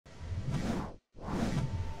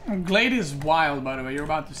Glade is wild, by the way. You're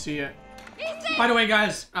about to see it. By the way,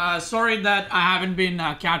 guys, sorry that I haven't been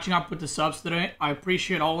catching up with the subs today. I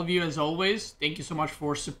appreciate all of you as always. Thank you so much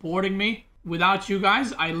for supporting me. Without you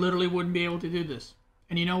guys, I literally wouldn't be able to do this.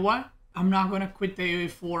 And you know what? I'm not gonna quit the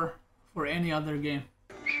AOE4 for any other game.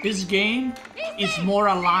 This game is more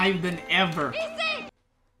alive than ever.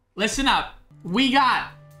 Listen up. We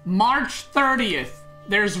got March 30th.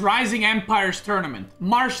 There's Rising Empires tournament.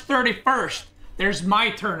 March 31st. There's my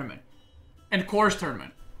tournament. And course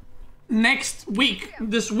tournament. Next week,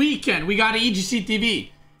 this weekend, we got EGC TV.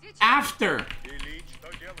 After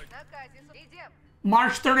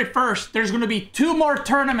March 31st, there's gonna be 2 more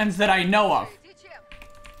tournaments that I know of.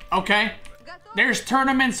 Okay? There's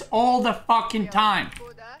tournaments all the fucking time.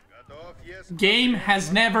 Game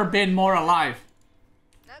has never been more alive.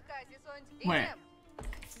 Wait.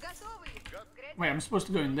 Wait, I'm supposed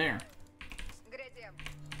to go in there.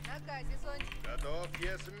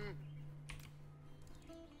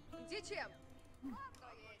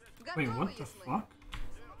 Wait, what the fuck?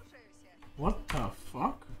 What the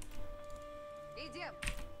fuck?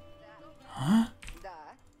 Huh?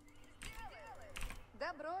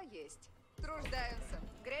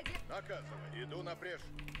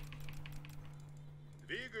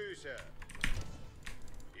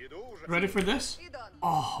 Ready for this?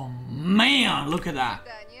 Oh man, look at that.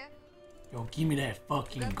 Yo, give me that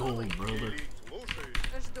fucking gold, brother.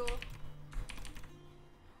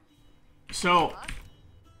 So,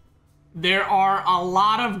 there are a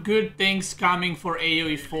lot of good things coming for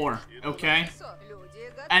AOE4, okay?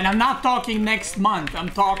 And I'm not talking next month, I'm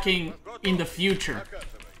talking in the future.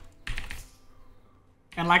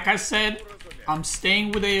 And like I said, I'm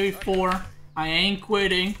staying with AOE4. I ain't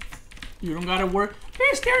quitting. You don't gotta work.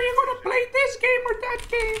 Beasty, are you gonna play this game or that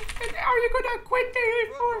game? And are you gonna quit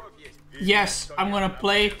AOE4? Yes, I'm gonna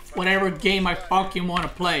play whatever game I fucking wanna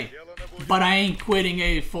play. But I ain't quitting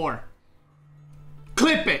AOE4.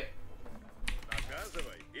 Clip it!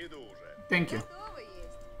 Thank you.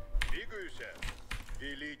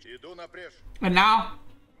 And now...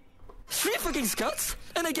 3 fucking scouts,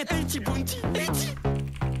 and I get 80 bounty. 80!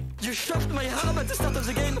 You shoved my arm at the start of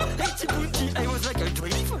the game. 80 bounty. I was like, do I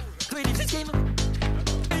leave? Do I leave this game?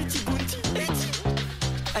 80 bounty. 80!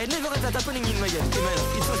 I never had that happening in my game.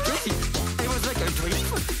 It was crazy. I was like, do I leave?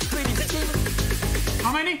 Do I leave this game?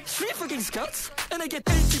 How many? 3 fucking scouts, and I get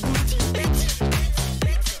 80 bounty. 80!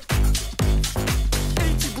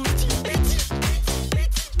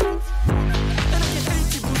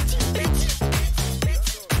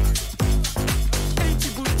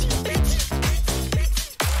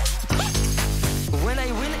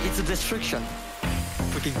 Destruction.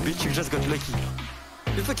 Fucking bitch, you just got lucky.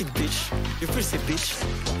 You fucking bitch. You first say bitch.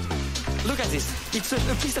 Look at this. It's a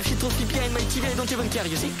piece of shit trophy behind my TV. I don't even care,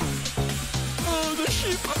 you see? Oh, the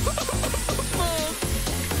sheep.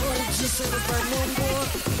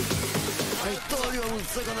 I told you I would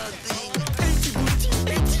suck on that thing. 80 booty,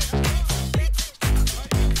 80.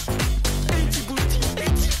 80 booty,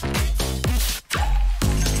 80.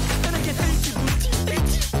 And I get 80 booty, 80.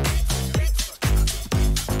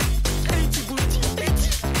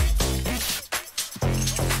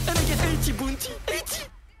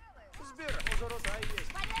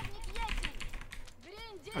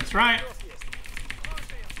 That's right.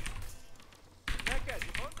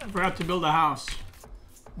 I forgot to build a house.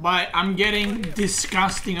 But I'm getting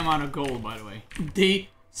disgusting amount of gold, by the way.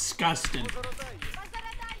 Disgusting.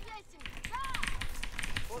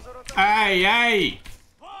 Hey, hey!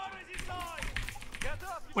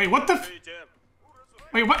 Wait, what the f-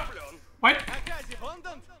 Wait, what? What?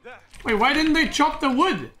 Wait, why didn't they chop the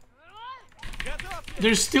wood?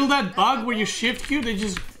 There's still that bug where you shift Q, they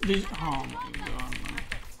oh my god, man.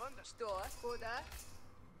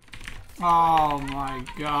 Oh my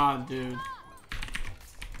god, dude.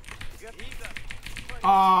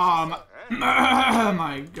 Oh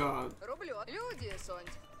my god.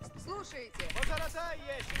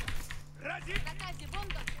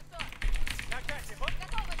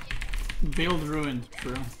 Build ruined,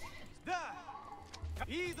 true.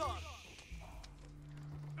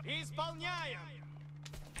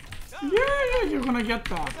 Yeah, you're gonna get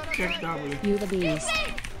that. Check W. You the beast.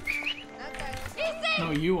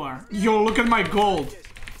 No, you are. Yo, look at my gold.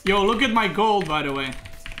 Yo, look at my gold, by the way.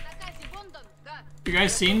 You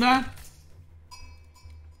guys seen that?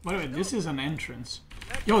 By the way, this is an entrance.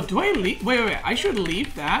 Yo, do I leave? Wait. I should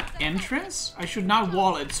leave that entrance? I should not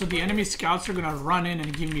wall it, so the enemy scouts are gonna run in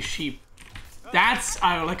and give me sheep. That's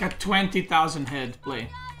like a 20,000 head play.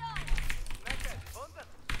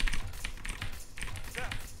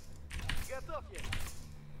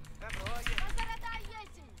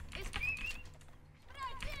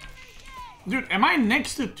 Dude, am I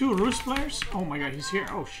next to two Rus players? Oh my god, he's here.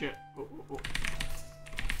 Oh shit. Oh, oh, oh.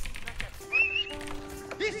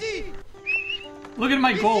 Look at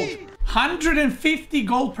my gold. 150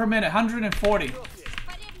 gold per minute. 140.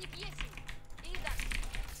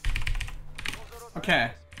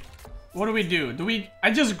 Okay. What do we do?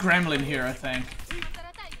 I just gremlin here, I think.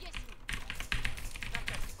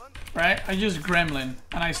 Right? I just gremlin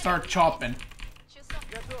and I start chopping.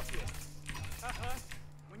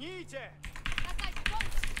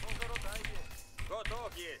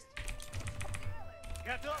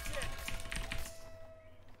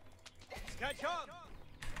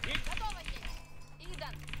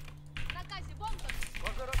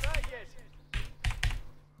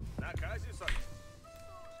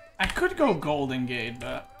 I could go Golden Gate,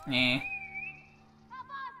 but nah.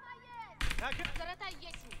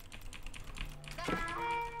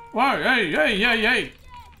 Whoa, hey.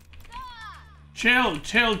 Chill.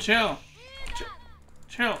 Chill.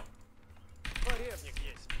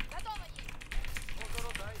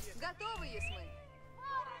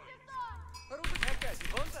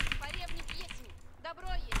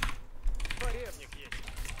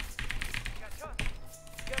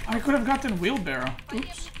 I could have gotten wheelbarrow.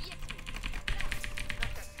 Oops.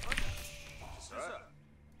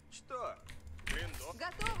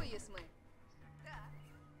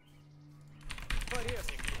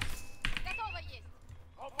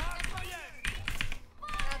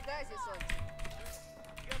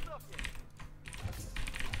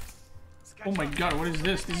 Oh my god, what is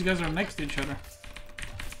this? These guys are next to each other.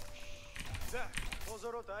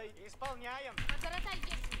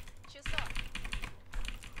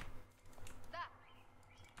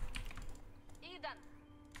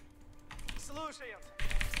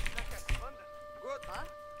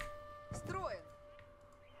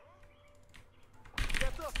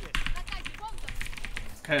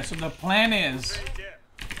 Okay, so the plan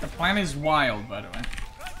is wild, by the way.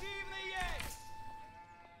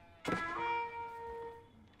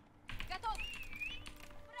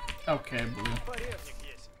 Okay, blue.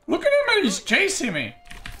 Look at him, he's chasing me.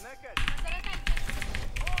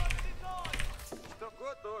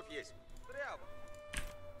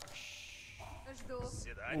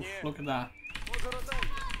 Oof, look at that.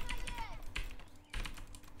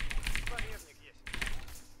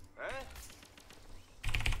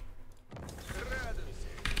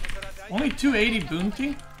 Only 280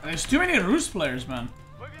 bounty? There's too many Rus players, man.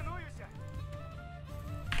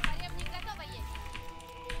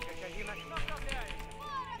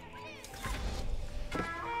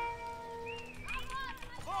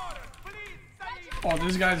 Oh,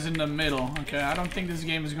 this guy's in the middle. Okay, I don't think this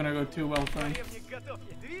game is gonna go too well for him.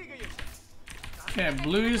 Okay,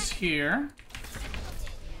 blue is here.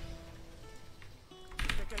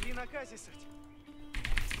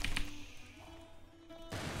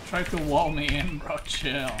 Try to wall me in, bro.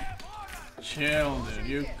 Chill. Chill, dude.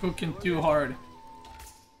 You're cooking too hard.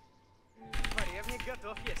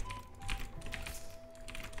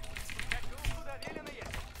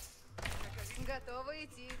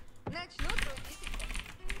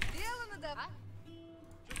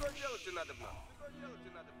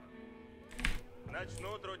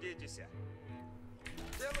 Начну трудитесь.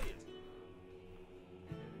 Дело есть.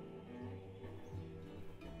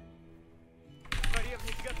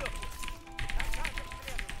 Дворевник готов.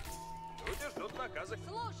 Люди ждут наказа.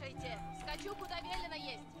 Слушайте, скачу куда велено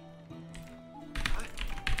есть.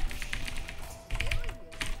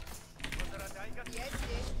 Я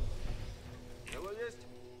здесь. Дело есть.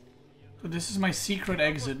 So this is my secret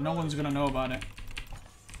exit. No one's gonna know about it.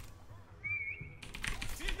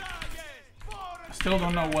 I still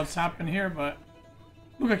don't know what's happened here, but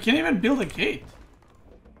look, I can't even build a gate.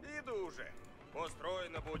 Иду уже.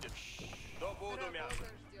 Построено будет. Добуду мясо.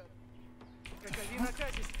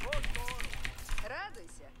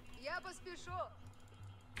 Радуйся, я поспешу.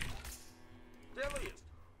 Дело есть.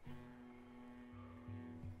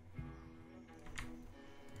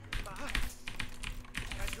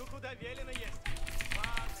 Хочу куда велено есть.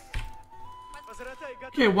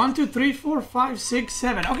 Okay, 1, 2, 3, 4, 5, 6,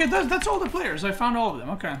 7. Okay, that's all the players. I found all of them.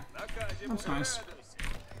 Okay, that's nice.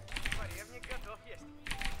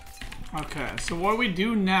 Okay, so what we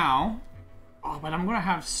do now? Oh, but I'm gonna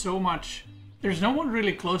have so much. There's no one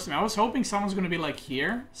really close to me. I was hoping someone's gonna be like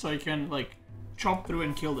here, so I can like chop through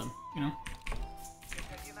and kill them. You know,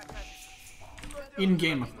 in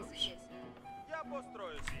game, of course.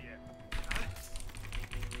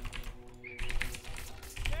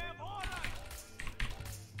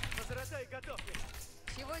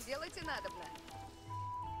 Чего делать надобно?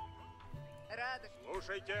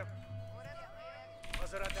 Слушайте.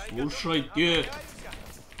 Слушайте.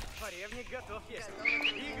 Поревник готов есть.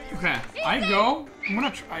 Okay, I go. I'm gonna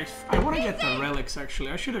try. I want to get the relics actually.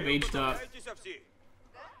 I should have aged up. Приготовляйтесь все.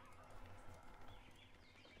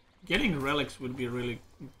 Getting relics would be really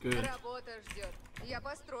good. Работа ждет. Я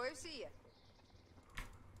построю сие.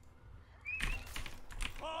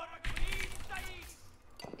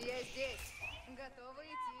 Я здесь. Готова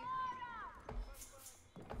идти.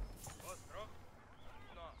 Остро.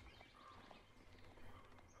 Но.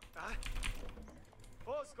 А?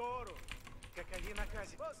 Поскору. Какови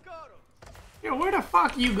накази. Поскору. Yo, where the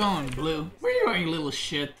fuck you going, Blue? Where you going, you little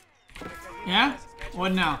shit? Yeah?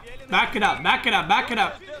 What now? Back it up, back it up, back it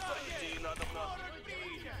up. Идти надо вновь.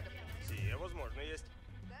 Сие возможно есть.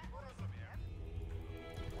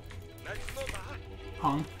 Начну.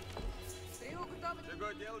 Punk.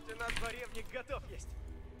 Чего делать надо? Поревник готов есть.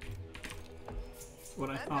 That's what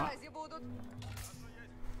I thought. Накази будут.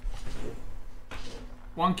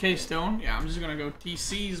 1k stone? Yeah, I'm just gonna go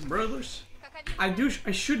TCs, brothers. I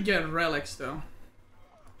should get relics though.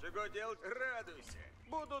 Чего делать? Радуйся.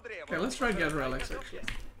 Буду древом. Okay, let's try to get relics actually.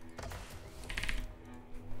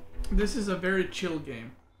 This is a very chill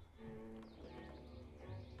game.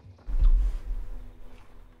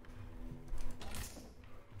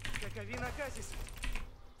 Какови накази.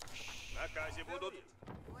 Накази будут.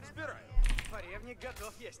 Сбирай. Поревник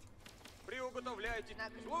готов есть. Приуготовляйте.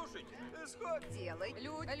 Слушайте. Исход. Делай.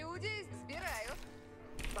 Люди сбирают.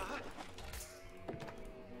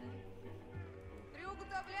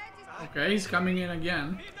 Приуготовляйтесь. Okay, he's coming in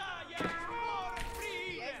again.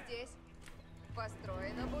 Я здесь.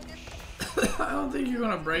 Построено будет. I don't think you're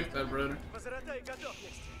gonna break that, brother. Возротай готов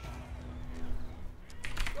есть.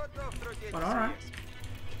 Готов трудиться. But alright.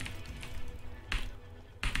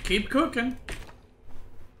 Keep cooking.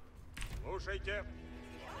 Слушайте.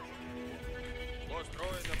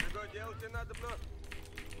 Устроено. Чего делать надо вновь?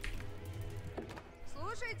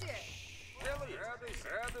 Слушайте. Делай. Радуйся.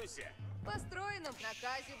 Радуйся. Построено.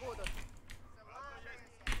 Накази будут.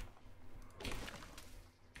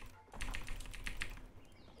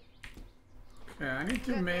 Okay, I need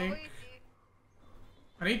to Готовы make. идти.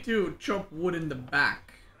 I need to chop wood in the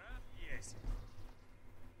back. Есть.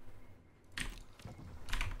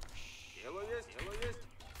 Дело есть. Дело есть.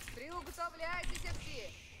 Приуготовляйтесь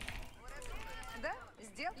все. Да?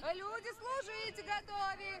 Сделал. Люди, служите,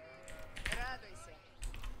 готовы. Радуйся.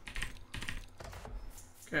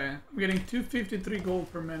 Okay, I'm getting 253 gold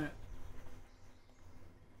per minute.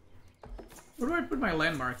 Where do I put my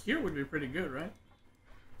landmark? Here would be pretty good, right?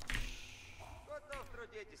 Готов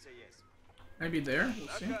трудитесь есть. Maybe there. We'll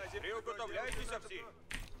see. Накази. Приуготовляйтесь все.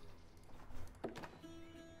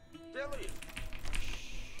 Делай.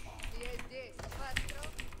 Я здесь. Построю.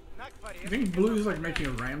 I think blue is like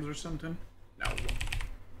making rams or something. No.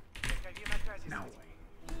 No way.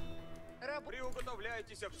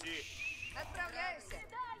 Приуготовляйтесь все. Отправляемся.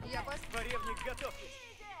 Я построю. Поревник готов есть.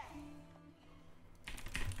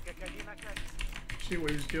 Какови накази. See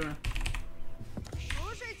what he's doing.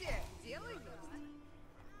 Слушайте. Делай есть.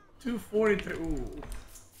 243. Ooh.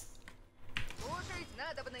 Слушать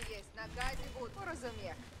надобно есть. Накази будут.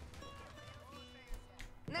 Разумех.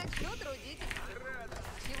 Начну трудиться.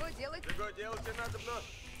 Чего делать? Чего делать надо вновь?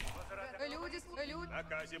 Люди.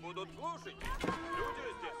 Накази будут слушать.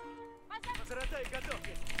 Люди здесь. Возротай готов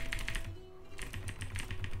есть.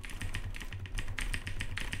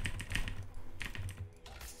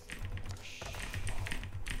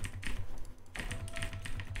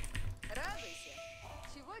 Радуйся.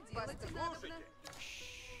 Чего делать надобно? Слушайте.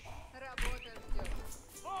 Работа ждет.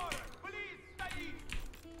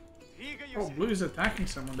 Двигаюсь. Oh, blue is attacking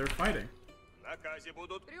someone. They're fighting. Накази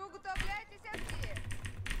будут. Приуготовляйтесь все.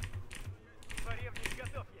 Поревник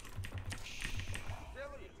готов есть.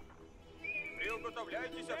 Делай.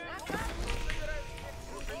 Приуготовляйтесь.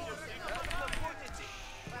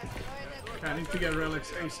 Okay, I need to get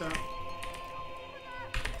relics ASAP.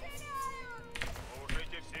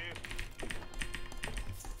 Слушайте все.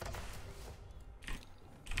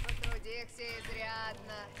 Потрудихся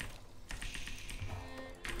изрядно.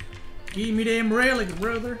 Give me them relics,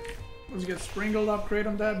 brother. Let's get sprinkled upgrade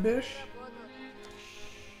on that bitch.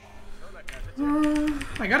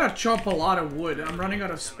 I gotta chop a lot of wood. I'm running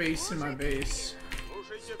out of space in my base.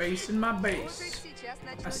 Space in my base. Сейчас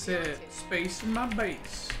начну I said делать. space in my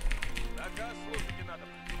base. Наказ слушайте надо.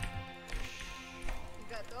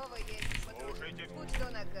 Готово есть. Слушайте. Будь что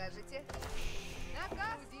накажете.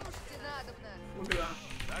 Наказ слушайте надобно. Look at that.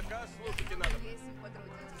 Наказ слушайте надо. Есть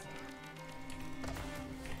потрудитесь.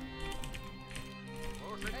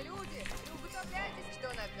 Слушайте. Люди, приуготовляйтесь, что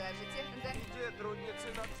накажете. Да. Где трудницы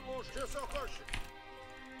надо слушать?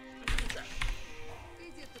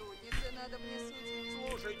 Иди трудницы, надо мне суть.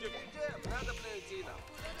 Слушайте, где? Надо пройти нам.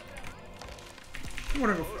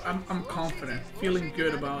 I'm confident, feeling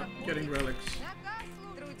good about getting relics. Наказ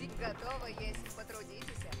трудить. Готово есть.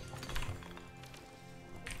 Потрудитесь.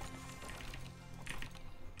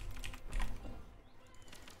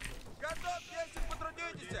 Готов, если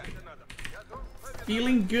потрудитесь. Это надо. Готов.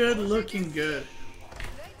 Feeling good, looking good.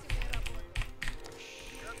 Дайте мне работу.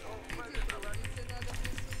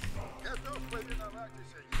 Готов повиноваться,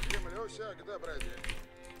 стремлюся к доброте.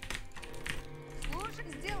 Слушай,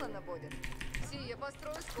 сделано будет. Сие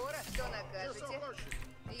построю скоро. Что накажете?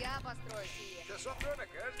 Я построю сие. Часов что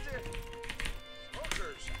накажете?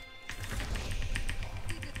 Слушаюсь.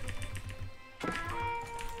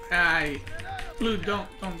 Hey, Blue, don't.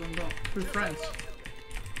 We're friends.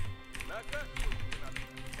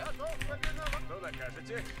 Готов повиноваться. Что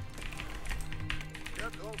накажете?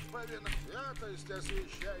 Готов повиноваться. Святость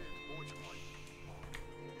освящает путь мой.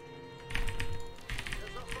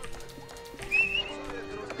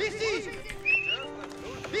 Виси!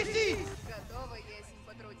 Виси! Готово есть.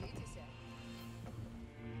 Потрудитесь.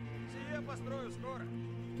 Сие построю скоро.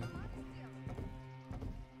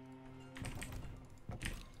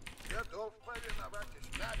 Готов повиноваться.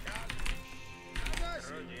 Наказ.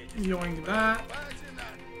 Yoink that.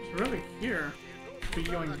 It's really here. We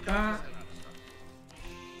yoink that.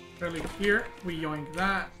 Really here. We yoink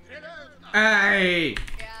that. Hey!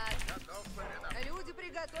 Люди,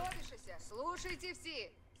 приготовившись. Слушайте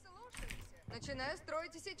все. Слушайте. Начинаю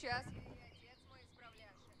строить сейчас. Отец мой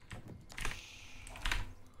исправляши.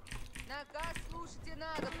 Наказ слушайте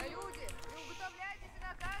надо. Люди, приготовляйтесь,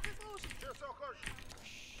 наказы слушайте. Часов хочешь?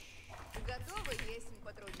 Готовы есть,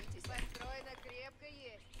 потрудитесь. Построено крепко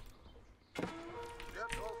есть.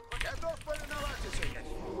 Готов повиноваться.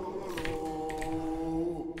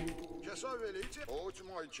 Часов велите. Путь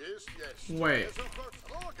мой чист есть. Wait. Часов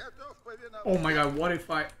хочешь? Готов повиноваться. Oh my god, what if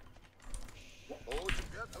I... Путь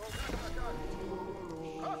готов накажете.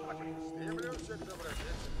 Стремлюся к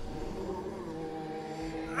доброте.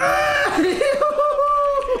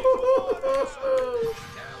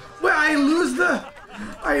 Wait, I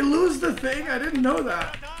lose the thing? I didn't know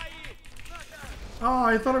that. Oh,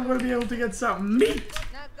 I thought I'm gonna be able to get some meat.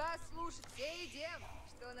 Наказ слушать. Все идем.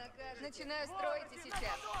 Что накажете? Начинаю строить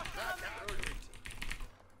сейчас.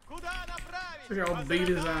 Куда направить? Look how I'll beat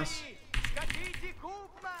his ass. Скопите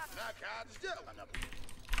купно. Наказ сделано.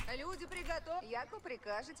 Люди приготовь. Яку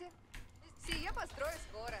прикажете? Сие построю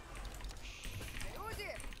скоро.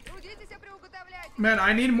 Люди, трудитесь, приуготовляйтесь. Man,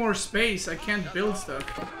 I need more space. I can't build stuff.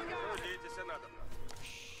 Трудитесь надо.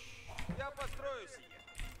 Я построю сие.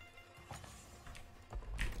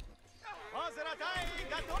 Возвратай,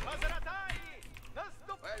 готов. Возвратай.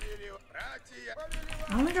 Повелю. Братья.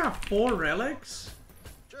 I only got 4 relics?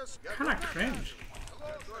 Час Kinda cringe.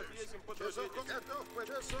 Если потрудитесь. готов по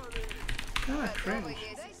часове. Kinda Готово cringe.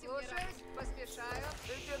 есть. Слушаюсь, поспешаю.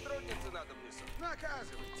 Где трудницы надо внесу.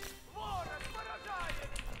 Наказывайте.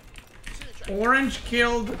 Orange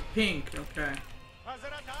killed Pink. Okay.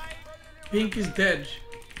 Возвратай. Pink is dead.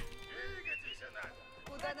 Двигайтесь надо.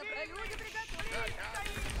 Куда направить? Люди приготовились.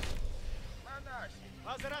 Монахи.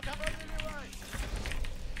 Возвратай. Повелевайте.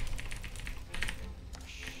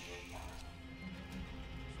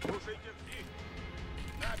 Слушайте все.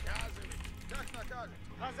 Наказывайте. Как накажете?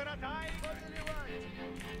 Возвратай. Повелевайте.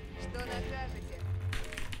 Что накажете?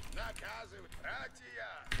 Наказывать. Братья.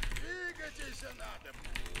 Двигайтесь надо.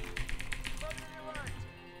 Повелевайте.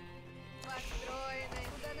 Построены.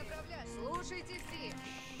 Куда направлять? Слушайте все.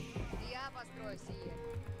 Я построю сие.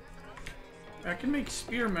 I can make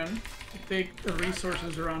spearmen to take the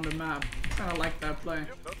resources around the map. Kinda like that play.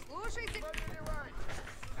 Слушайте.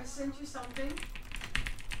 I sent you something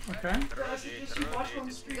Okay. that I suggest you watch on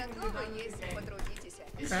the stream. Готово есть. Потрудитесь.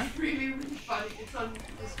 It's Okay. really, really funny. It's on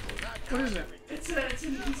Discord. What is it? It's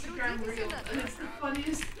an Instagram reel, and it's the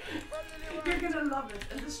funniest. You're gonna love it,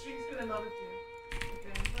 and the stream's gonna love it too.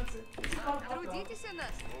 Okay, that's it. It's about hot dog. Трудитесь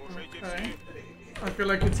нас. Слушайте Okay. все. I feel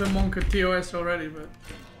like it's a Monka TOS already, but...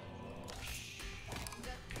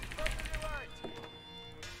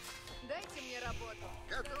 Дайте мне работу.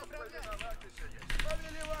 Готов повиноваться.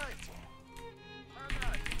 Повелевайте.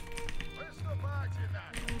 Монахи. Выступайте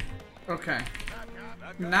надо. Okay.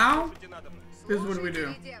 Now, Слушайте надо. this is what we do.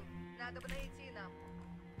 Слушайте, идем. Надо бы найти нам.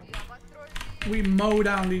 Я построю сие. We mow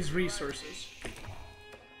down these resources.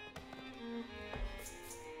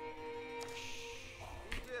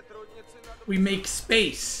 Где трудницы надо. We make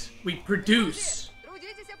space. We produce.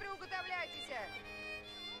 Трудитесь, приуготовляйтесь.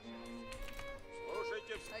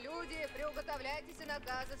 Слушайте все. Люди, приуготовляйтесь,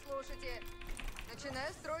 наказы слушайте.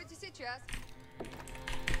 Начинаю строить сейчас.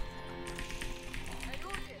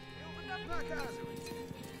 Люди, приуготовляйтесь.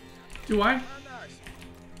 Наказывайте. Do I?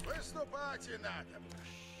 Выступайте надо.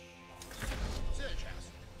 Сейчас.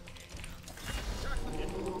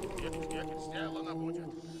 Сделано будет.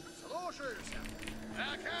 Слушаюсь.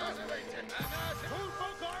 Оказывайте на нас.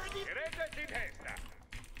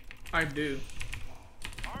 I do.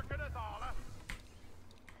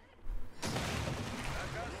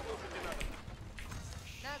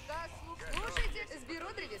 Наказ, слушайте,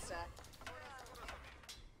 сберу древеса.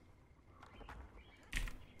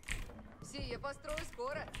 Сие построю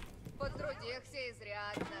скоро. Потрудихся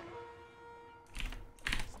изрядно.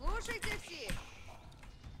 Слушайте все.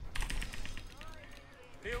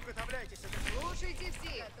 Приуготовляйтесь. Слушайте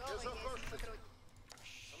все. Готовы есть потруд.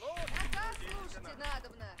 Наказ слушайте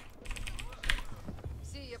надобно.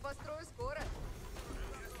 Сие построю скоро.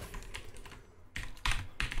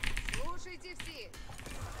 Слушайте все.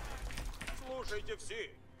 Слушайте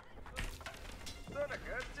все. Что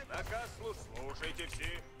накажете? Наказ слушайте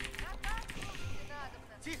все. Наказ слушайте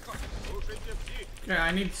надобно. Тихо. Слушайте все. Okay,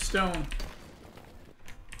 I need stone.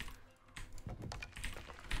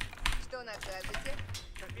 Что накажете?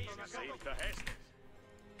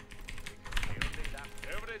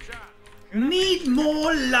 Need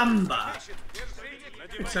more lumber.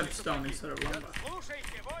 Except stone instead of lumber.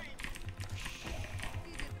 Слушайте, воин.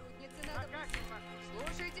 Виде трудницы надобно.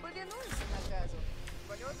 Слушайте, повинуйся наказу.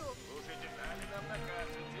 Полету. Слушайте, дали нам наказ.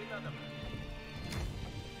 Идти надо.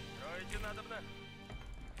 Строите надобно.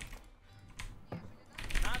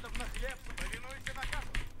 Надобно хлеб. Повинуйся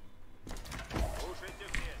наказу. Слушайте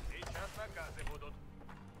все. Сейчас наказы будут.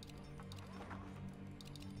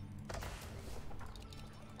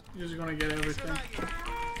 You're just gonna get everything.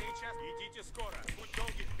 Сейчас идите скоро. Путь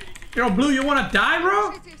долгий впереди. Yo, Blue, you wanna die,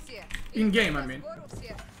 bro? Слушайте все. In game, I mean. Скоро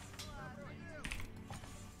все.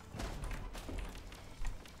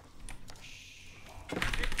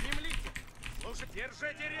 Землите. Слушай,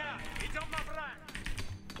 держите ряд. Идем на брань.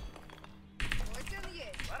 Вот он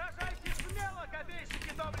есть. Поражайте смело,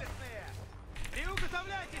 копейщики доблестные.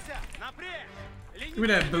 Приуготовляйтесь. Напрямь. Give me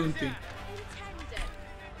that bounty.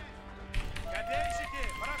 Копейщики,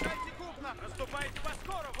 поражайте крупно. Наступайте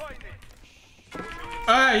поскоро, войны.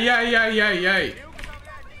 Ay, ay, ay, ay, ay.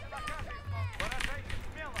 Приуготовляйтесь на каждый. Поражайте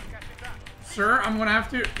смело, капитан. Sir, I'm gonna have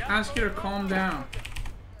to ask you to calm down.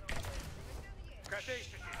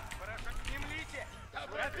 Копейщики, поражайте. Землите.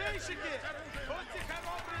 Копейщики, будьте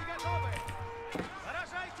хоробры и готовы.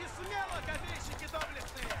 Поражайте смело, копейщики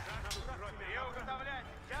доблестные.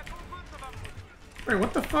 Приуготовляйтесь. Как угодно вам будет. Wait,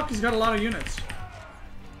 what the fuck? He's got a lot of units.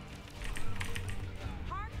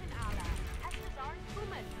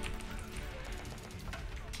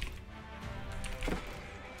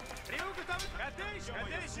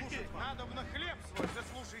 Копейщики, надобно хлеб свой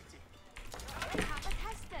заслужите.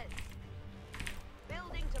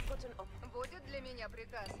 Будет для меня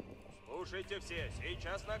приказ. Слушайте все,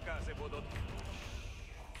 сейчас наказы будут.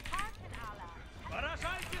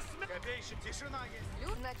 Поражайте смерть! Копейщик, тишина есть.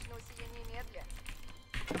 Люд начну сие немедля.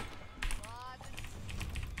 Ладно.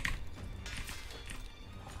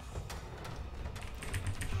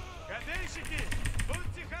 Копейщики,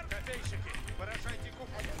 будьте копейщики, поражайте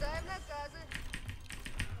кухню. Ожидаем наказы.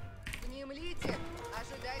 Внемлите.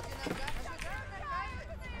 Ожидайте наказы. Ожидаем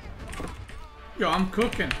наказы. Yo, I'm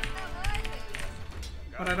cooking, Нормально.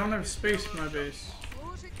 but I don't have space in my base.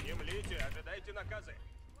 Слушайте. Немлите, ожидайте наказы.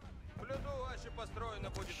 В льду ваше построено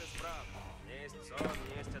будет исправно. Есть сон,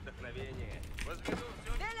 есть отдохновение. Возведу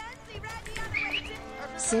все.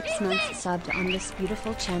 6 months subbed on this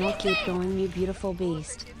beautiful channel. Keep going, you beautiful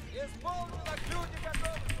beast. Исполнено, люди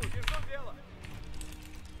готовы. Держу дело.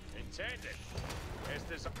 Intended.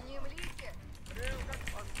 Este es... Внемлите.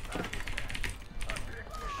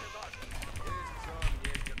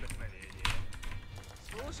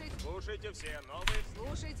 Слушайте. Слушайте все, новые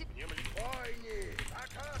Слушайте. Войны,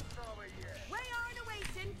 наказ новые.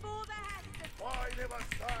 Войны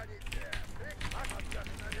восстанете.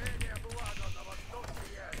 Отдохновение благо на востоке.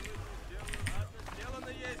 сделано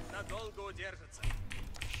есть, надолго удержится.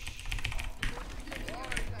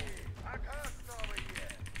 Войны, наказ новые.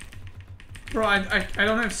 Bro, I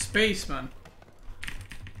don't have space, man.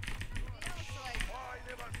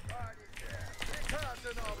 Войны восстанете.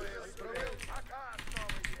 Приказы новые. Строю. Наказ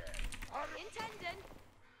новые.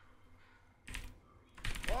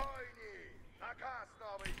 Войны, наказ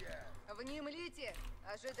новые. Внемлите.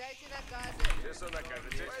 Ожидайте наказы. Что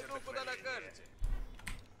накажете? Пойду, куда накажете.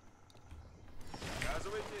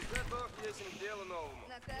 Оказывайтесь, готов, есть дело новому.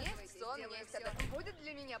 Наказывайте. Есть сон, есть это. Будет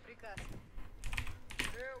для меня приказ.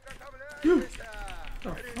 Приуготовляйтесь.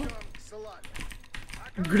 Перейдем к славе.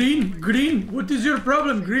 Green, what is your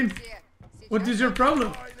problem, Green? Все. What is your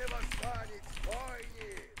problem? Войны восстанет.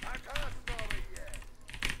 Войны, наказ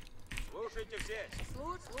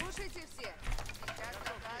Слушайте все. Сейчас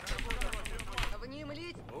наказы будут.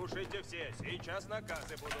 Внемлите. Слушайте все, сейчас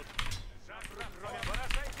наказы будут.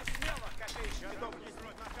 Выражайте смело, копейщики.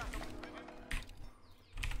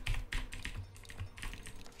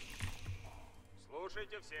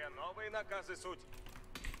 Слушайте все, новые наказы суть.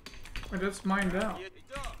 Let's find out.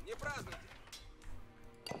 Идем, не празднуйте.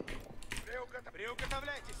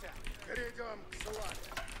 Приуготовляйтесь. Перейдем к славе.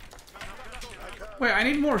 Wait, I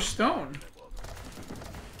need more stone.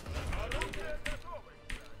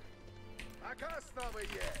 Наказ новый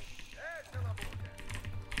есть. Весело будет.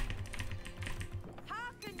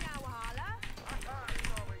 Наказ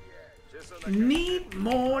новый есть. Часы на Need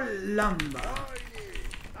more lumber. Войни.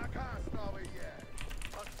 Наказ новый есть.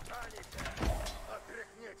 Восстанете.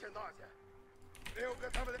 Отряхните ноги.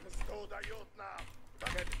 Приуготовляйтесь. Что дают нам?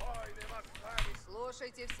 Войны восстание.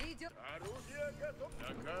 Слушайте все. Идет. Оружие готово.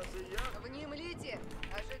 Наказы я. Внемлите.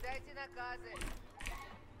 Ожидайте наказы.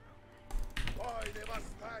 Войны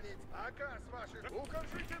восстанет. Наказ ваших.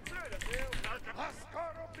 Укажите цель. А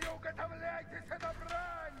скоро приуготовляйтесь на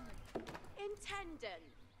брань. Intending.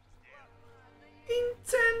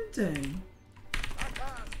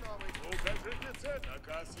 Наказ новый. Укажите цель.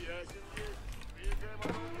 Наказ ясен есть. Двигаем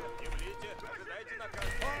орудие. Явлите, ожидайте наказ.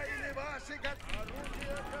 Войны ваши готовы.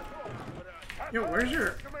 Орудие готово. Yo, where's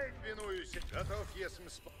your... Винуюсь. Готов, если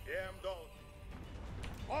PM долг.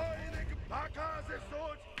 Войны, наказы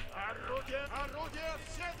суть. Орудие, орудие,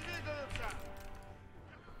 все двигаются.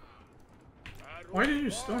 Why did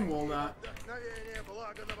you stonewall that? Вдохновение,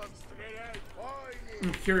 благо на вас. Стреляй. Войны.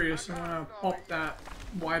 I'm curious. I wanna pop that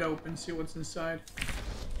wide open, see what's inside.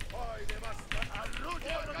 Войны восстань.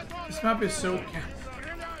 Орудие готово. This map is so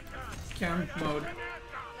camp mode.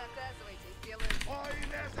 Наказывайте. Сделаем.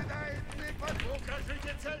 Войны ожидает выпад.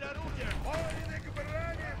 Укажите цель орудия. Войны к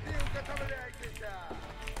брани, приуготовляйтесь.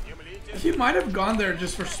 Явлите. He might have gone there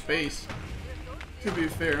just for space, to be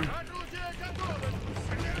fair. Орудие готово.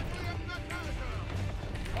 Следуем наказу.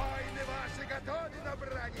 Войны ваши готовы на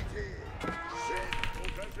брань идти.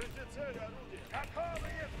 Укажите цель орудия.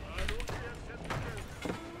 Готовые. Орудие все двигаются.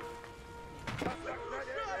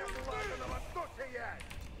 Вдохновение, благо на востоке.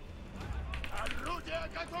 Орудие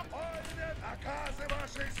готово. Войны, наказы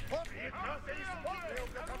ваши исполнены. Приказы исполнены.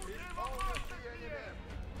 Приуготовьтесь полностью, я не верю.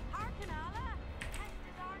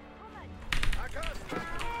 Наказ.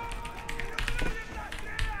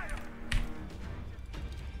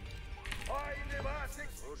 Войны ваши.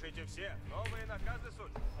 Слушайте все, новые наказы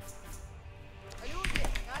суть. Люди,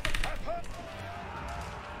 надо.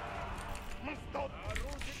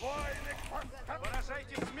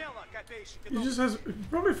 Выражайте смело, копейщики. He just has...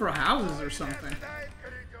 Probably for houses or something.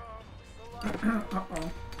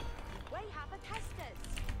 Uh-oh.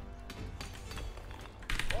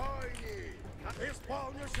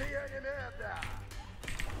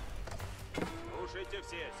 Слушайте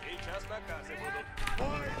все, сейчас наказы будут.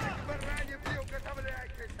 Войны к баране,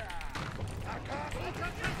 приуготовляйтесь.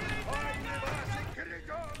 Войны ваши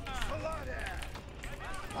грядем к славе.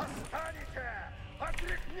 Восстанете,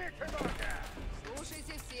 отряхните ноги.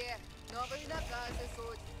 Слушайте все. Новые наказы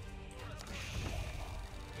суть.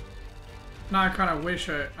 Now I kind of wish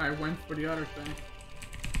I went for the other thing.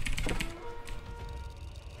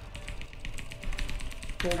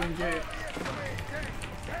 Golden Gate.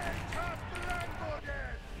 Сейчас брань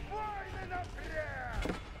будет. Войны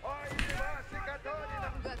напрямик. Войны ваши готовы.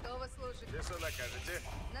 Готово слушать. Часы накажете.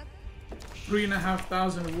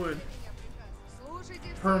 3,500 wood Слушайте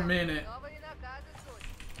per все. minute. Новые наказы суть.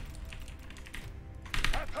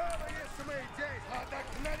 Готовые мы действовать.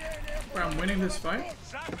 Вдохновение. Wait, I'm winning this fight?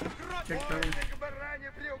 Kick Войны that. к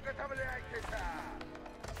баране, приуготовляйтесь.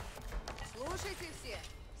 Слушайте все.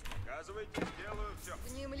 Показывайте, сделаю все.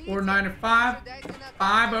 Внемлите. 495, Ожидайте наказы.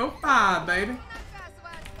 505, baby. Наказ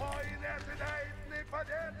ваш. Войны ожидает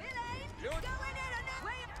победы.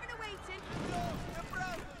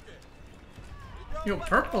 Yo,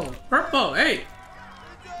 purple, purple, hey.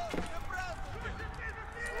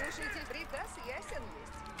 Слушайте, приказ ясен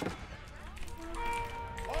есть.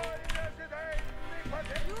 Войны ожидает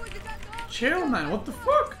победы. Люди готовы. Chill, man, what the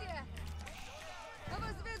fuck?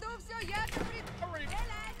 Возведу все ясно при...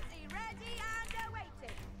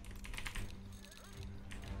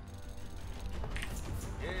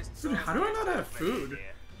 Есть Dude, how do I not have food?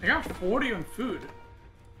 I got 40 on food.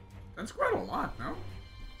 That's quite a lot, no?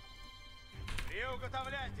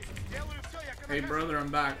 Приуготовляйтесь, сделаю все, я Hey, brother, I'm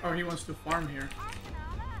back. Oh, he wants to farm here.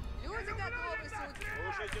 Люди готовы, суть.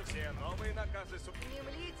 Слушайте все, новые наказы суть.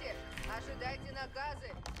 Внемлите. Ожидайте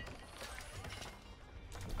наказы.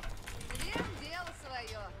 Всем дело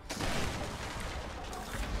свое.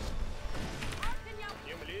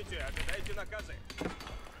 Внемлите, ожидайте наказы.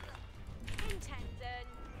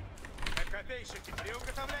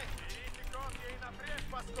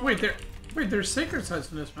 Wait, there's sacred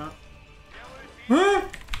sites in this map. Huh?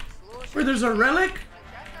 Wait, there's a relic?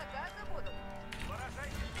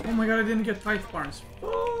 Oh my god, I didn't get tithe barns.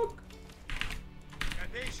 Fuck.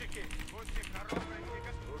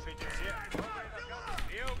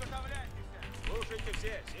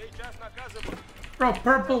 Bro,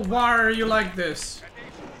 purple, why are you like this?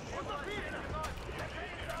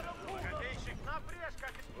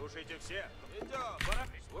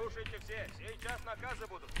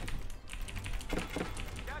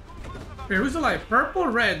 Wait, who's alive? Purple,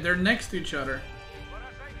 red, they're next to each other.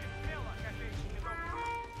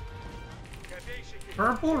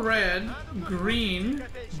 Purple, red, green,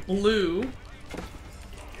 blue.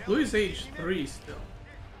 Blue is age 3 still.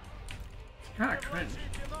 It's kinda cringe.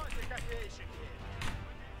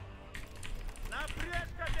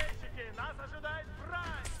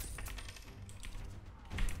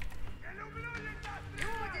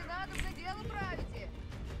 Люди, надо дело правите.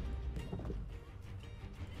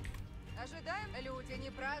 Ожидаем, люди, не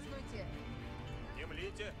празднуйте.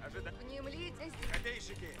 Внемлите, ожидайте. Внемлитесь.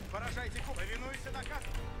 Копейщики, поражайте куб, повинуйся наказу.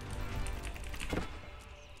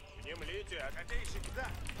 Внемлите, Копейщики, да,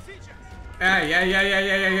 сейчас. Эй.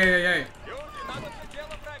 люди, надо все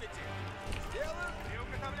дело правите. Сделаем,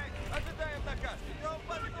 Приуготовляйте. ожидаем наказ. Идем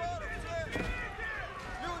по сбору, все.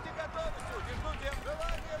 Люди готовятся, удержите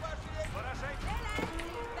желание ваше есть. Поражайте.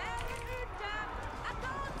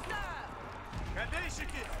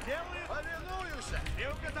 Копейщики, делают. Повинуюся.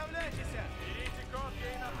 Приуготовляйтесь. Берите копья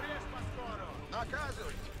и напрежь поскору.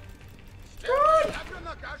 Наказывайте. Как вы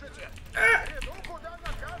накажете? Иду, куда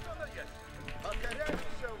наказано есть.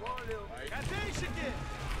 Покоряйся волю. Копейщики,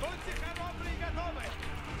 будьте хоробры и готовы.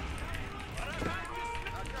 Поражайтесь.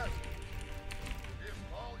 Наказ.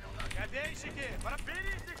 Исполнил наказ. Копейщики,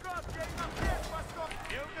 берите копья и напрежь поскору.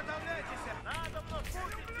 Приуготовляйтесь. Надо мной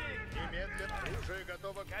путь идти. Немедленно оружие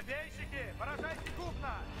готово. Копейщики, поражайте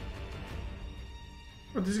губно.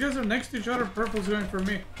 But these guys are next to each other. Purple's going for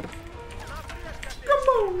me. Напрежь, копейщики. Come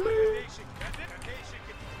on, man. Копейщики,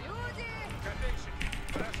 копейщики. Люди! Копейщики,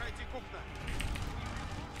 поражайте губно.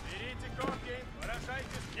 Берите копья и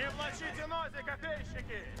поражайтесь. Не влачите ноги,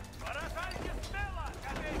 копейщики. Поражайте смело,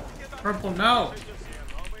 копейщики. Purple, no. Все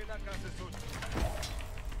новые наказы суть.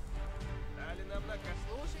 Дали нам наказ.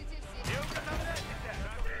 Слушайте все. Не уготовляйтесь.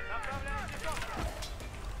 Направляйте копья.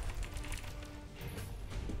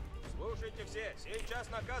 Слушайте все, сейчас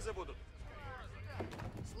наказы будут.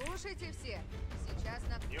 Слушайте все. Сейчас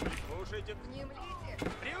на... Слушайте. Внемлите.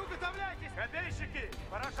 Приуготовляйтесь, копейщики.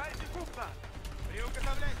 Поражайте губно.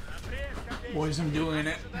 Приуготовляйтесь. Напрежь, копейщики. Boys, I'm doing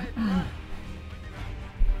it.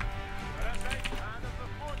 Поражайте. Надо в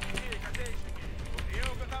путь идти, копейщики.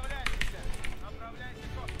 Приуготовляйтесь. Направляйте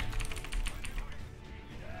копья.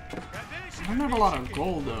 I don't have a lot of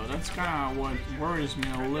gold though. That's kind of what worries me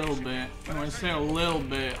a little bit. When I say a little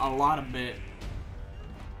bit, a lot of bit.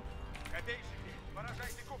 Копейщики,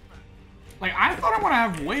 поражайте губно. Like, I thought I'm gonna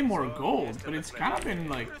have way more gold, but it's kind of been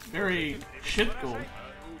like very shit gold.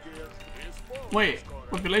 Wait,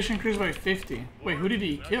 population increased by 50. Wait, who did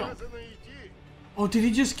he kill? Oh, did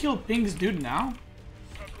he just kill Pink's dude now?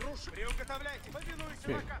 Приуготовляйтесь. Повинуйся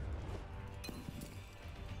Okay. наказу.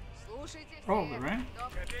 Слушайте все. Probably, right?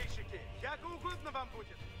 Копейщики, как угодно вам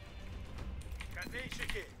будет.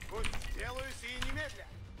 Копейщики, будь делаю сии немедля.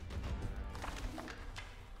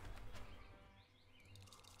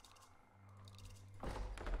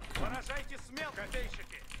 Поражайте смело,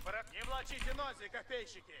 копейщики. Не влачите ноги,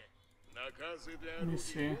 копейщики. Наказы для Let me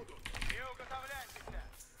see. Приуготовляйтесь.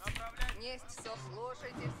 Направляйте. Несть со.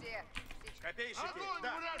 Слушайте все. Копейщики,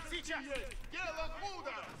 да, сейчас. Дело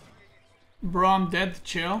худо! Bro, I'm dead.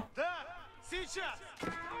 Chill. Да, сейчас.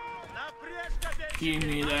 Напрежь, копейщики. Give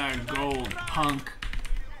me that gold, punk.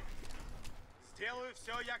 Сделаю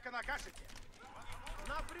все, яко накажете.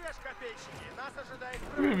 Напрежь, копейщики. Нас ожидает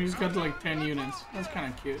Look at him, he's got like 10 units. That's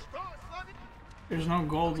kind of cute. There's no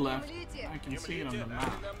gold left. I can see it on the Дали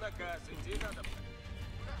map. нам наказ, идти надо.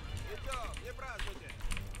 Идем, не празднуйте.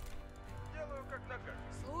 Делаю как наказ.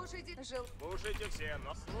 Слушайте. Слушайте все,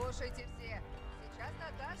 но... Слушайте все. Сейчас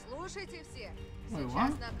наказ. Слушайте все. Wait,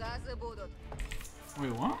 Сейчас what? наказы будут.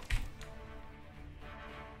 Wait, what?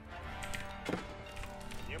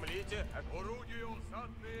 Внемлите, орудие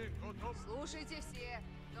усадные готов. Слушайте все.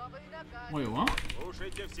 Новый наказ. Wait, what?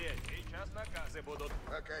 Слушайте все, сейчас наказы будут.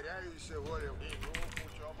 Покоряюсь волю. Иду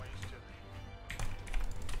путем истины.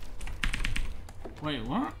 Wait,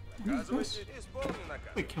 what? What is this? Оказывайте, исполни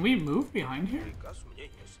наказ. Wait, can we move behind here? Приказ мне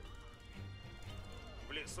ясен.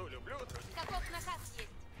 В лесу люблю друзей. Каков наказ есть?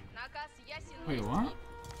 Наказ ясен. Wait, what?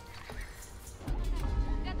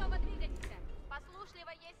 Готово двигаться.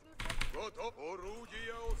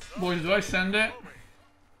 Boys, do I send it?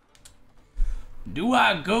 Do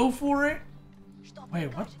I go for it?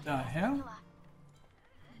 Wait, what the hell?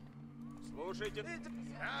 Слушайте.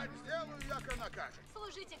 Сделаю, як накажете.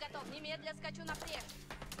 Служите готов. Немедля скачу на флеш.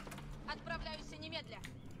 Отправляюсь немедля.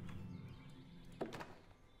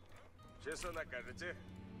 Часу накажете.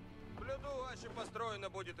 Блюду ваше построено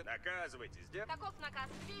будет. Наказывайтесь, где? Таков наказ.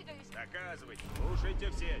 Двигаюсь. Наказывайте. Слушайте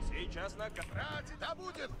все. Сейчас наказ. Братья, да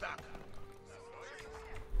будет так.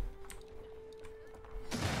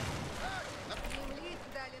 Земли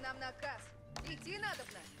дали нам наказ. Идти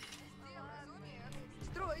надобно.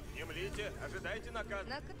 Строить. Не млите. Ожидайте наказ.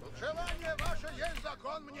 Желание ваше есть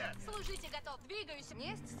закон мне. Служите готов. Двигаюсь.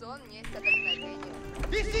 Несть сон, несть отдохновение.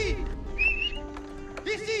 Виси!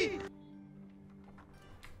 Виси!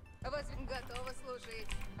 Готова служить.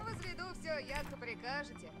 Возведу все, яко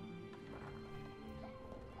прикажете.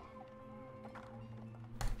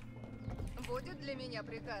 Будет для меня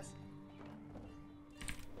приказ.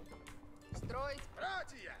 Строить.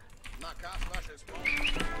 Братья, наказ ваш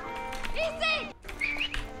исполнен. Изи!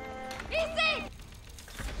 Изи!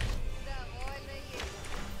 Довольно есть.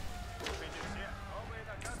 Слушайте все. Новые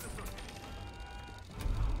наказы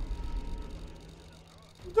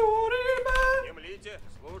Не млите.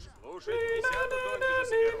 Слушайте. Не сяду,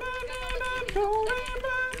 тоньше соберу.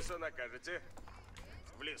 Часу накажете.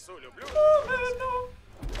 В лесу люблю.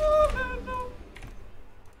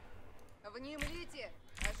 Внемлите.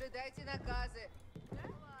 Ожидайте наказы.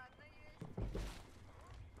 Ладно, есть.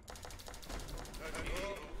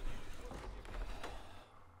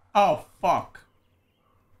 Oh, fuck.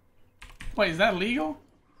 Wait, is that legal?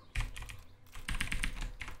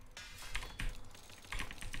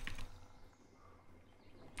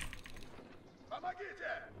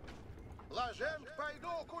 Помогите! Ложем пойду,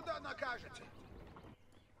 куда накажете.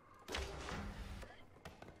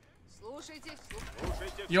 Слушайте.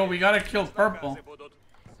 Слушайте Yo, we gotta kill purple. наказы будут.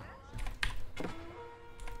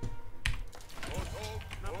 Готов.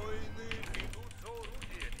 Войны идут за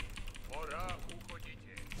орудием. Пора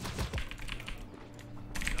уходите.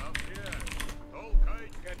 Напрямик.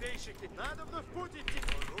 Толкайте. Копейщики. Надо в путь идти.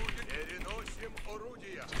 Орудие. Переносим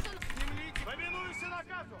орудия. Повинуйся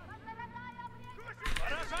наказу.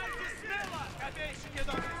 Поражайте смело, копейщики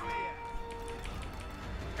доблестные.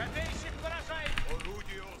 Копейщик поражает.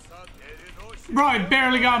 Орудие усад переносим. Bro, I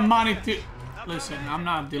barely got money to... Listen, I'm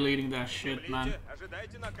not deleting that shit, man.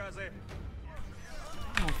 Ожидайте наказы.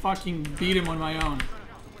 I'll fucking beat him on my own.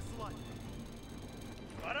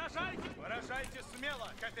 Поражайте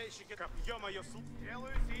смело, копейщики. Копье мое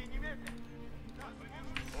делаю сие немедленно.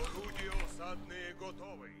 Орудия усадные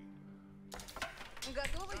готовы.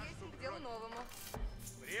 Готовы есть к делу новому.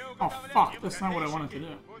 Oh, fuck, that's not what I wanted to do.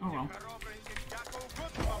 Oh well.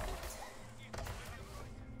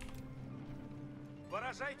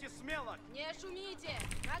 Поражайте смело. Не шумите.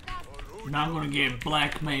 Наказ. Not gonna get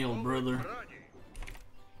blackmailed, brother.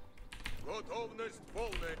 Готовность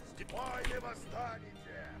полная. Войны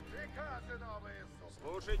восстанете. Приказы новые.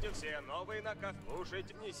 Слушайте все, новый наказ.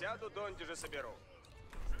 Слушайте, не сяду, донде же соберу.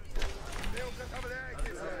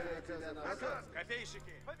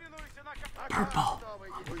 Копейщики, повинуйся наказ. Purple,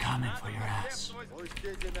 we're coming for your ass.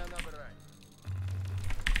 Пусти тебя набрать.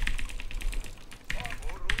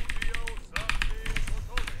 Орудия усадные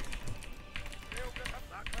готовы.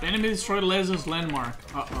 The enemy destroyed Leza's landmark.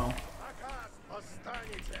 Uh-oh. Наказ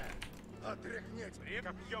восстанете. Отряхнете.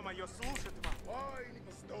 Копье мое служит вам. Войны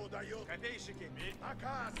что дают. Копейщики,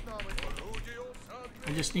 Наказ новый. орудия усадные.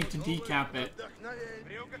 I just need to decap it. Вдохновение.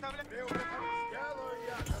 Приуготовляйте. Сделаю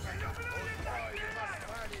я. Войны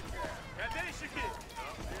восстанете. Копейщики.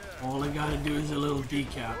 All I gotta do is a little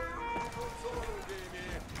decap.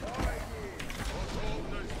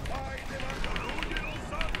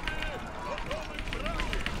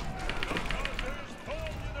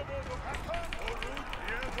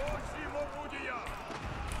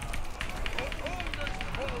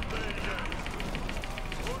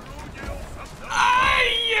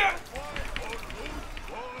 Ай!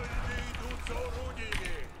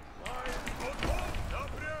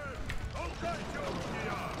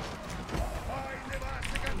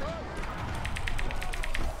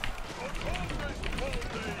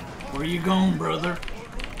 Where you going, brother?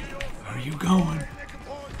 Where you going?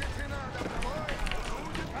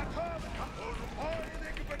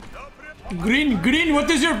 Green, what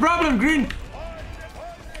is your problem, Green?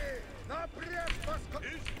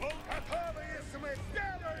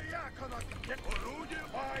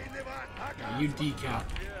 You decap.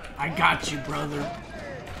 I got you, brother.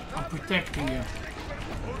 I'm protecting you.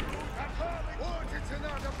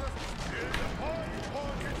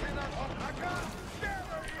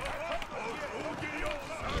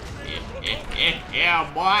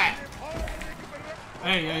 Yeah, boy.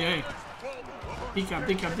 Hey, hey, hey. Decap,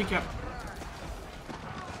 decap, decap.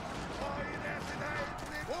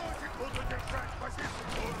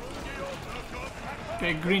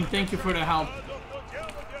 Okay, Green, thank you for the help.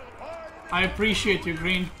 I appreciate you,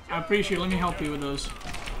 Green. I appreciate it. Let me help you with those.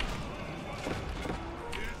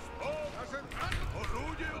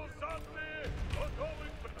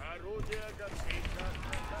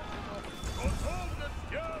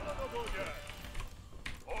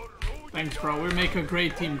 Thanks, bro. We make a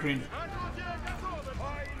great team, Green.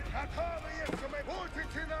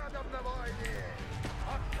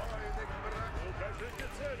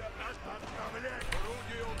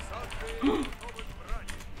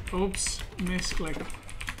 Oops, misclick.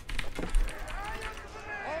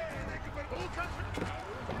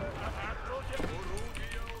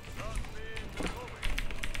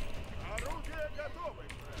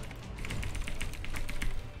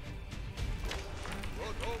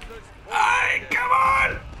 Ay, come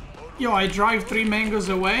on! Yo, I drive 3 mangoes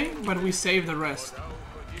away, but we save the rest.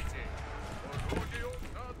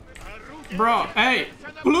 Bro, hey,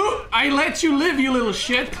 Blue, I let you live, you little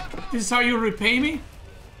shit. This is how you repay me?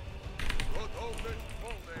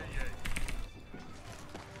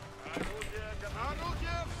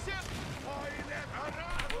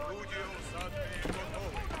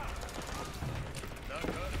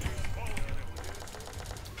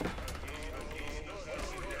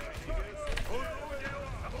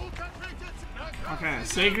 Okay,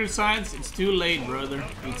 Sacred Sides, it's too late, brother.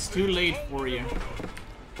 It's too late for you.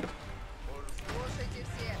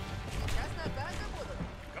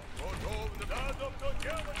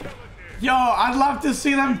 Yo, I'd love to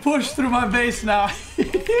see them push through my base now.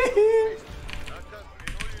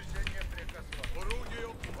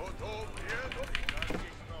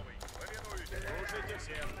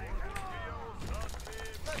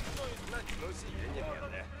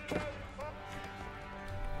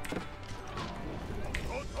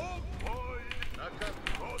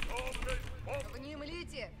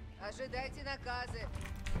 Внемлите, ожидайте наказы.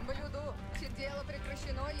 Блюду, дело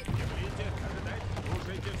прекращено.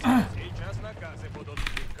 Слушайте все, сейчас наказы будут.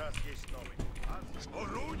 Приказ есть новый.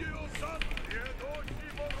 Орудие осадные, дочи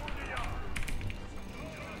орудия!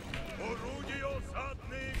 Орудие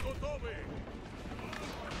осадные готовы!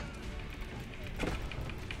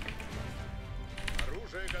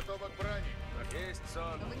 Оружие готово к брани. Есть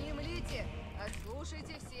сон. Внемлите,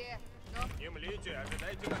 отслушайте все. Но Внемлите,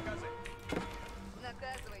 ожидайте наказы.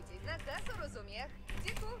 наказывайтесь, наказ у разумех.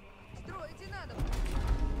 Тихо, стройте надо.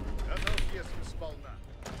 Готов, если сполна.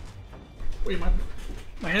 Wait,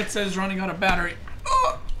 my headset is running out of battery.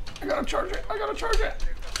 Oh, I gotta charge it. I gotta charge it.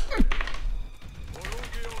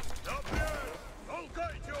 Орудие, напрямь!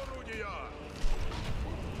 Толкайте орудия!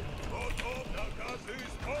 Готов, наказы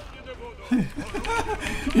исполнены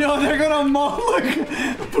будут! Yo, they're gonna mow.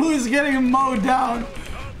 Look, Blue is getting mowed down.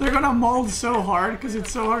 They're gonna mold so hard because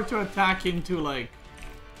it's so hard to attack into, like,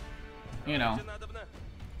 you know,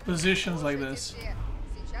 positions like this.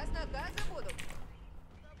 Сейчас наказы будут.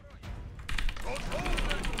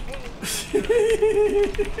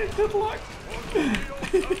 Good luck.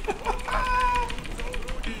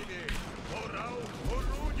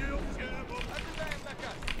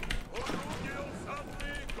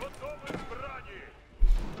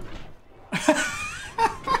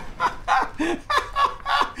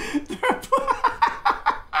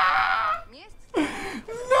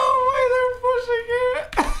 No way they're pushing it.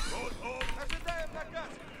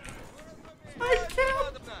 I can't.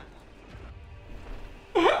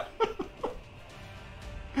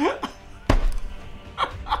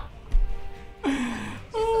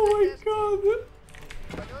 Oh my god.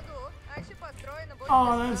 Блюду, аще построено будет.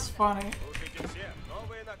 Oh, that's funny. Слушайте все,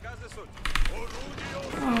 новые наказы суть.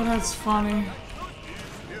 Oh, that's funny.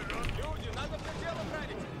 Люди, надо все дело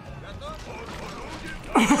править.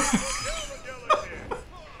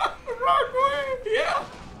 Wrong way. Yeah,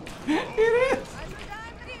 it is.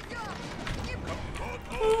 Ожидаем, грядем.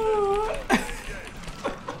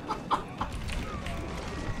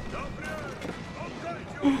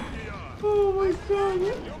 Oh my god.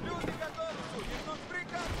 Люблю приготовиться, и тут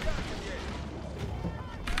приказ каждый день.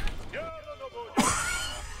 Сделано будет.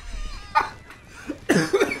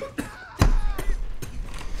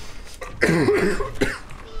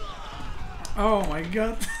 Oh my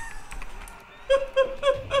god.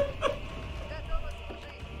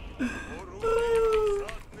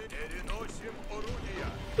 Переносим орудия.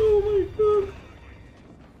 Oh my god.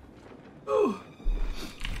 Oh.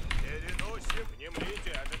 Переносим,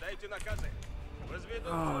 внемлите, ожидайте наказы. Возведу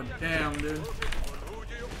Oh damn, dude.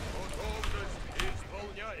 орудию, готовность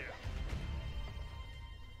исполняем.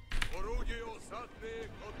 Орудию Осадные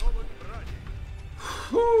готовы к броне.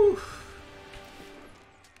 Whew.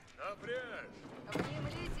 Напрячь.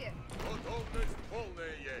 Внемлите. Готовность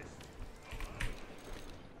полная есть.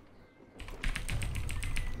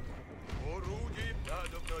 Орудие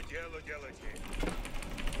надо но дело делайте.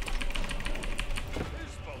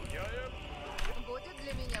 Исполняем. Будет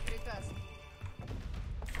для меня приказ.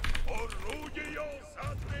 Орудие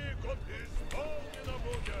осадные исполнено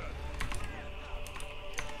будет.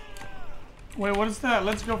 Wait, what is that?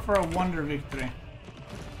 Let's go for a wonder victory.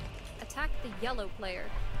 Attack the yellow player.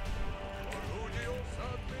 Орудие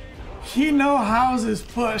осадные. He know houses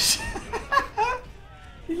push.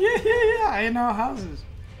 Yeah, I know houses.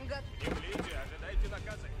 Немлите, ожидайте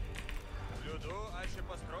наказы. Блюду, аще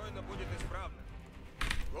построено будет исправно.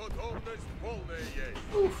 Готовность полная есть.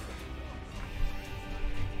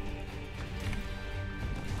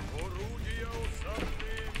 Орудия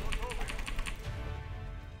осадные готовы.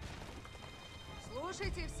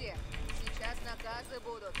 Слушайте все. Сейчас наказы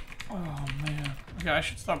будут. Oh man. Okay, I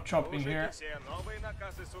should stop chopping Слушайте here. все, новые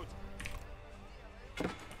наказы суть.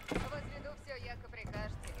 Возведу все, яко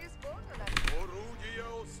прикажете. Исполню нас. Орудия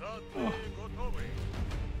осадные готовы.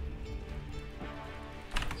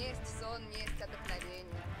 Несть сон, несть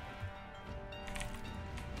отдохновение.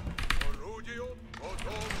 Орудию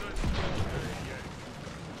готовность полная есть.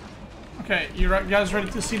 Okay, you guys ready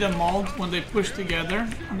to see the mold when they push together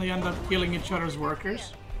and they end up killing each other's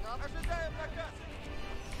workers? Ожидаем наказы.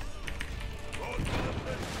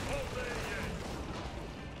 Готовность полная есть.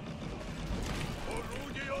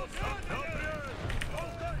 Орудия осадные.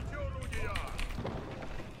 Толкайте орудия.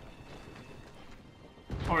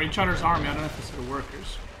 Or each other's army, I don't know if it's the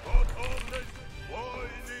workers. Готовность.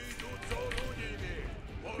 Войны идут за орудиями.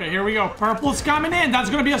 Okay, here we go. Purple's coming in. That's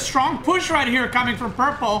gonna be a strong push right here coming from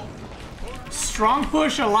purple. Strong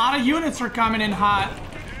push. A lot of units are coming in hot.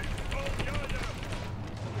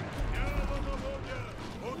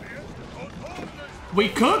 We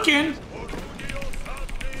cooking.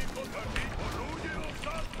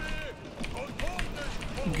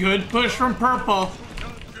 Good push from purple.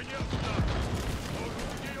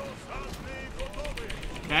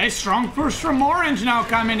 Okay, strong push from orange now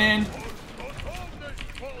coming in.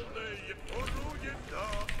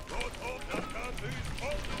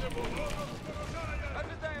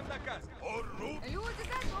 Ожидаем наказ. Люди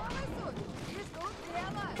готовы тут. И ждут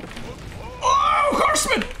дела. Oh,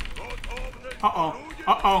 horseman! Uh-oh.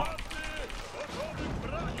 Uh-oh.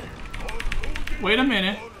 Wait a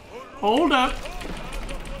minute. Hold up.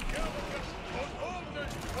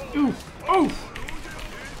 Ooh. Oh.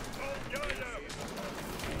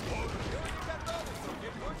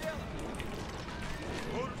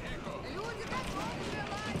 Люди готовы.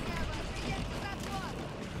 Желание восприять закон.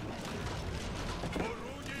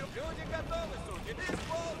 Люди готовы, суть. Иди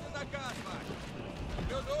исполни наказ, мать.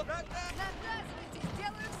 Блюду, наказ. Наказывайте,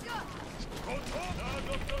 сделаю все.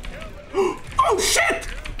 Oh, shit!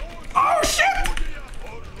 Oh, shit!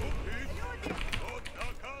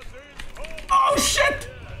 Oh, shit!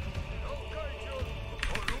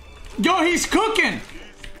 Yo, he's cooking!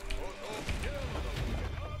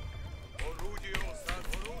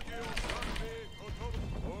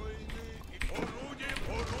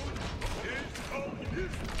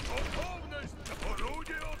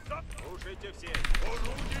 Слушайте все.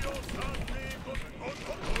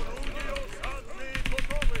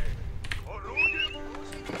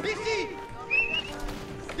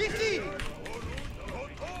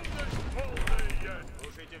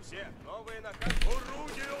 Слушайте все. Новые наказы.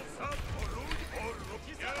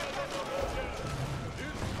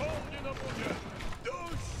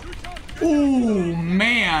 Oh,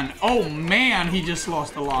 man. Oh, man, he just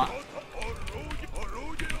lost a lot.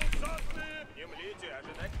 Немлите,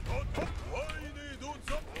 ожидайте.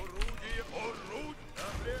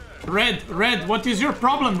 Red, what is your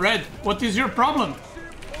problem, Red? What is your problem?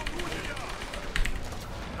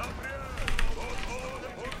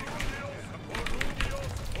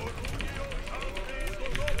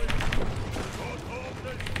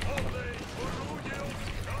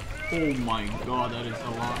 Oh my god, that is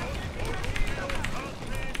a lot.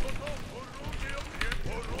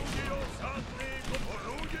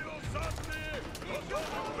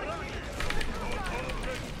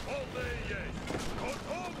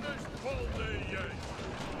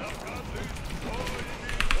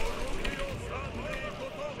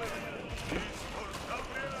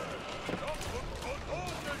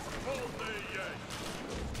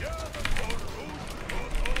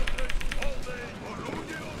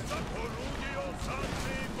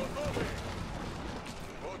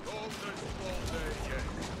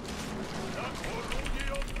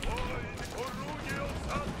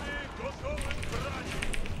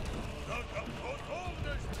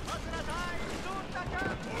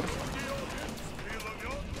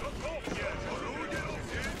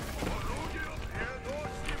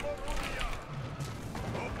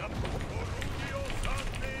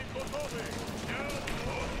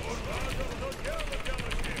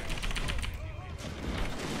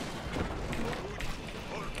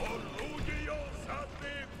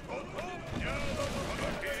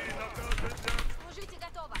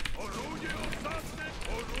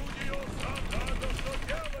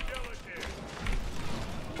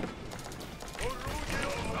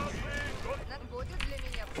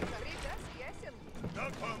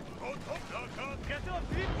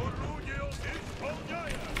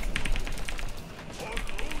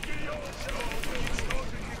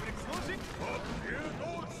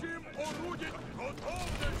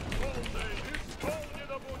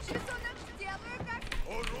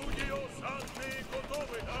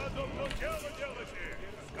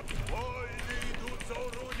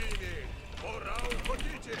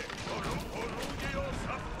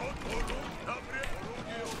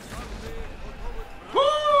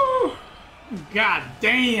 God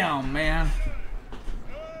damn, man.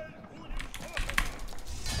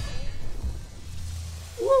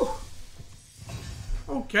 Woo.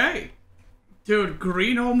 Okay. Dude,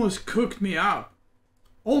 green almost cooked me up.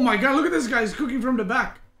 Oh my god, look at this guy. He's cooking from the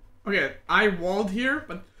back. Okay, I walled here,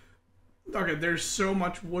 but... Okay, there's so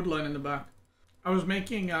much woodland in the back. I was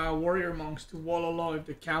making warrior monks to wall a lot of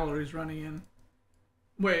the calories running in.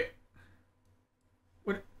 Wait.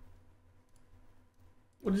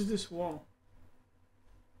 What is this wall?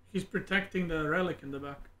 He's protecting the relic in the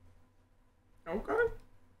back. Okay.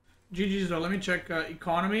 GG's though, let me check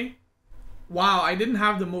economy. Wow, I didn't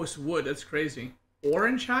have the most wood. That's crazy.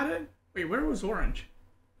 Orange had it? Wait, where was Orange?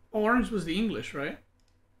 Oh, Orange was the English, right?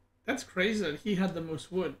 That's crazy that he had the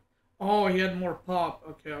most wood. Oh, he had more pop.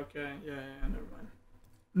 Okay, okay. Yeah, never mind.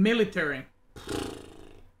 Military.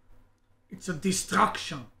 It's a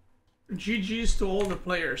destruction. GG's to all the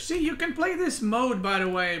players. See, you can play this mode, by the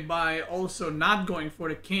way, by also not going for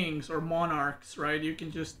the kings or monarchs, right? You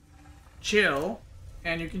can just chill,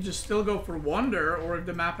 and you can just still go for wonder, or if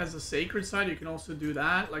the map has a sacred side, you can also do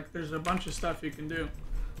that. Like, there's a bunch of stuff you can do.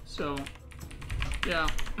 So, yeah.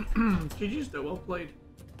 GG's though, well played.